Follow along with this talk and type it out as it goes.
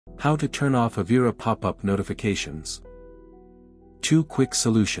How to turn off Avira pop-up notifications. 2 quick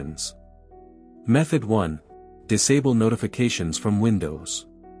solutions. Method 1. Disable notifications from Windows.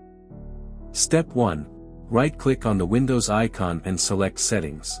 Step 1. Right-click on the Windows icon and select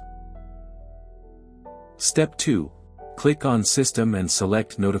Settings. Step 2. Click on System and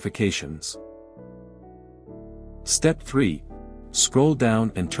select Notifications. Step 3. Scroll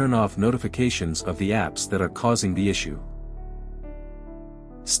down and turn off notifications of the apps that are causing the issue.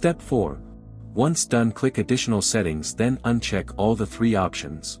 Step 4. Once done, click Additional Settings, then uncheck all the 3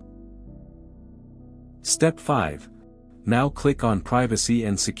 options. Step 5. Now click on Privacy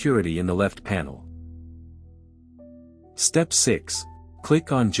and Security in the left panel. Step 6.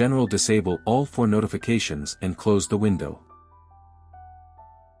 Click on General, disable all 4 notifications and close the window.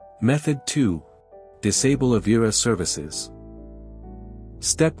 Method 2. Disable Avira services.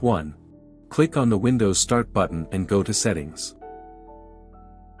 Step 1. Click on the Windows Start button and go to Settings.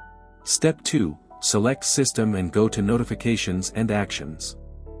 Step 2. Select System and go to Notifications and Actions.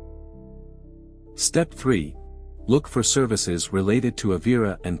 Step 3. Look for services related to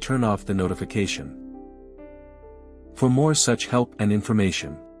Avira and turn off the notification. For more such help and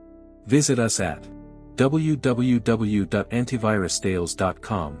information, visit us at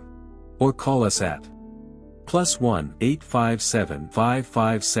www.antivirustales.com or call us at +1 857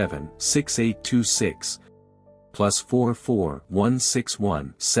 557 6826 +44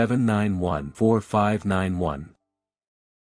 161 791 4591.